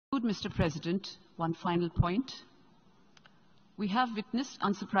conclude, Mr. President, one final point. We have witnessed,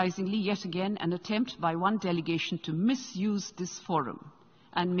 unsurprisingly, yet again, an attempt by one delegation to misuse this forum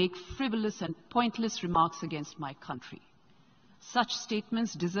and make frivolous and pointless remarks against my country. Such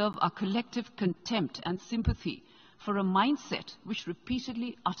statements deserve our collective contempt and sympathy for a mindset which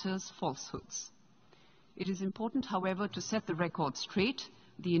repeatedly utters falsehoods. It is important, however, to set the record straight.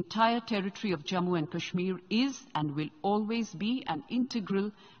 The entire territory of Jammu and Kashmir is and will always be an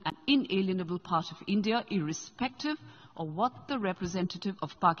integral and inalienable part of India, irrespective of what the representative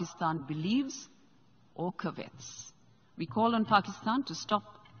of Pakistan believes or covets. We call on Pakistan to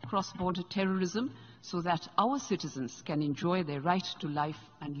stop cross-border terrorism so that our citizens can enjoy their right to life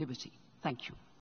and liberty. Thank you.